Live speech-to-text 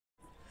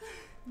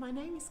My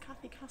name is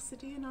Cathy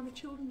Cassidy and I'm a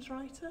children's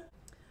writer.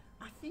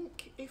 I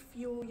think if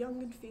you're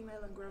young and female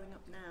and growing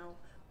up now,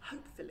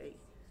 hopefully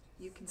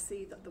you can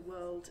see that the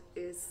world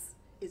is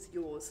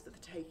yours for the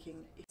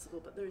taking,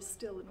 but there is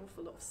still an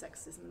awful lot of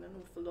sexism and an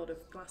awful lot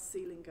of glass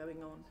ceiling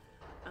going on,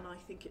 and I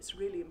think it's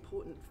really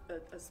important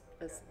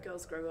as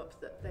girls grow up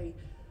that they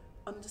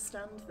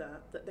understand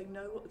that they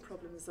know what the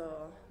problems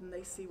are and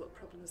they see what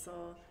problems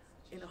are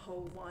in a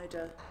whole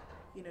wider,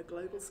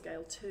 global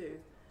scale too,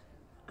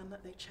 and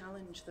that they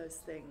challenge those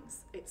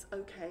things. It's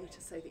okay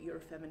to say that you're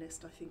a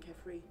feminist. I think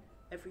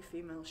every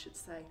female should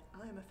say,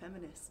 I am a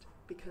feminist,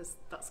 because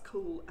that's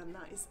cool and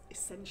that is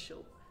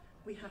essential.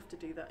 We have to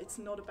do that. It's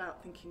not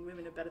about thinking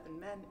women are better than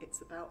men,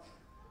 it's about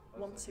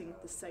wanting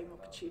the same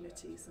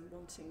opportunities and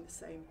wanting the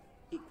same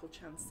equal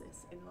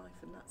chances in life,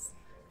 and that's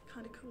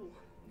kind of cool.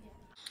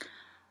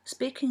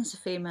 Speaking as a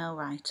female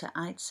writer,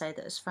 I'd say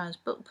that as far as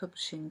book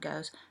publishing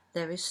goes,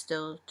 there is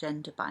still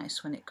gender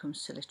bias when it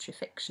comes to literary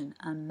fiction,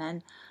 and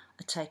men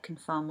are taken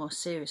far more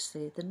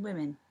seriously than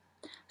women.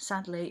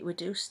 Sadly, we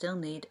do still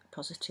need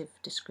positive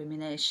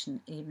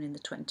discrimination even in the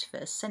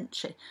 21st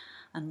century,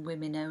 and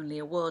women-only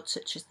awards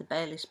such as the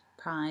Bailey's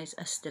Prize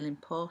are still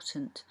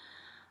important.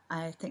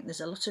 I think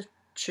there's a lot of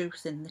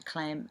truth in the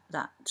claim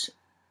that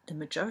the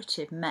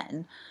majority of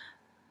men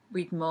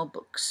read more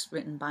books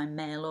written by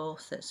male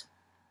authors.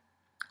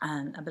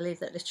 And I believe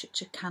that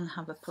literature can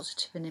have a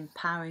positive and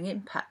empowering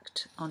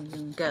impact on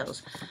young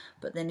girls,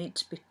 but they need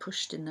to be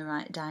pushed in the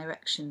right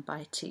direction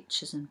by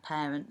teachers and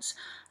parents,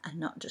 and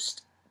not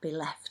just be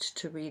left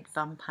to read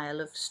vampire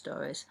love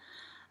stories.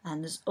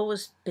 And there's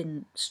always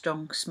been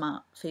strong,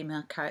 smart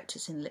female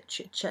characters in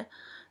literature,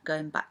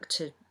 going back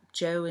to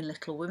Jo in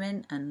Little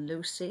Women and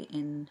Lucy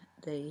in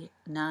the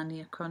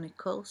Narnia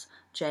Chronicles,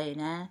 Jane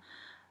Eyre.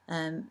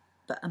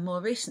 But a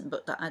more recent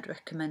book that I'd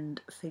recommend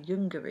for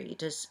younger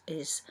readers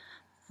is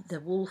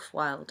The Wolf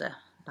Wilder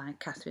by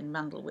Catherine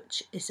Randall,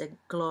 which is a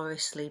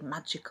gloriously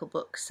magical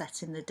book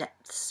set in the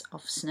depths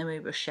of snowy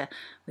Russia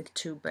with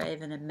two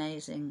brave and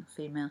amazing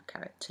female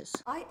characters.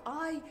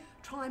 I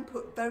try and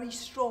put very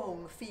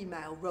strong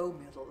female role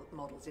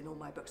models in all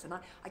my books, and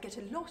I get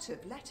a lot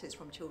of letters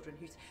from children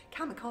whose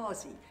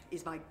Kamikaze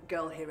is my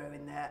girl hero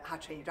in their How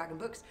to Train Your Dragon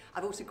books.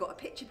 I've also got a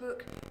picture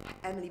book,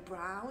 Emily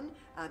Brown.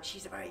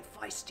 She's a very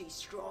feisty,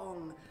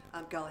 strong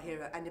girl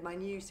hero, and in my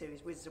new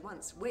series, Wizards of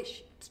Once,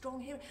 Wish,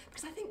 strong hero,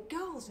 because I think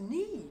girls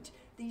need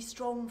these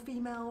strong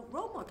female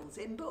role models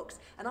in books.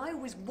 And I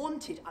always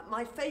wanted,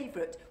 my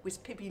favourite was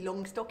Pippi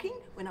Longstocking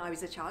when I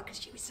was a child, because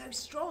she was so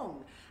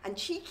strong and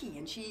cheeky,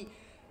 and she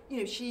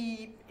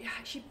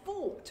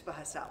fought for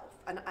herself.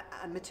 And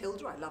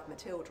Matilda, I love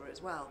Matilda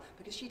as well,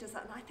 because she does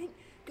that. And I think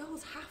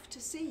girls have to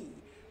see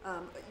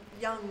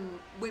young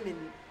women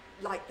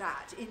like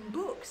that in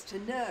books to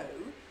know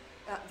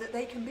that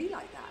they can be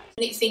like that.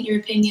 You think your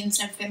opinions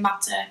and everything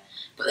matter,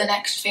 but the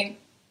next you think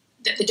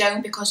that they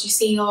don't, because you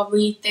see or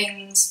read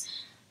things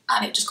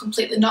and it just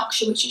completely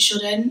knocks you, which it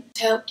shouldn't.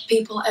 To help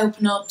people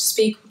open up,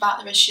 speak about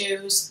their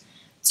issues,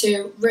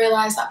 to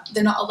realise that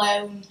they're not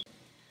alone.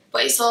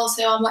 But it's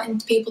also, I'm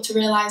wanting people to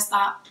realise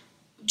that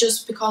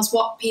just because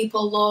what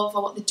people love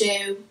or what they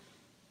do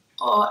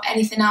or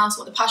anything else,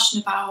 what they're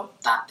passionate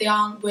about, that they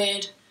aren't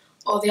weird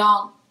or they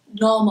aren't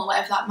normal,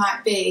 whatever that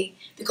might be,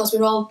 because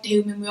we're all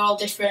human, we're all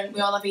different, we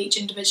all have each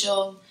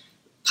individual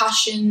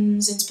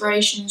passions,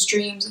 inspirations,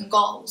 dreams and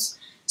goals.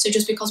 So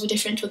just because we're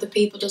different to other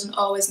people doesn't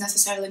always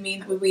necessarily mean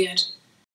that we're weird.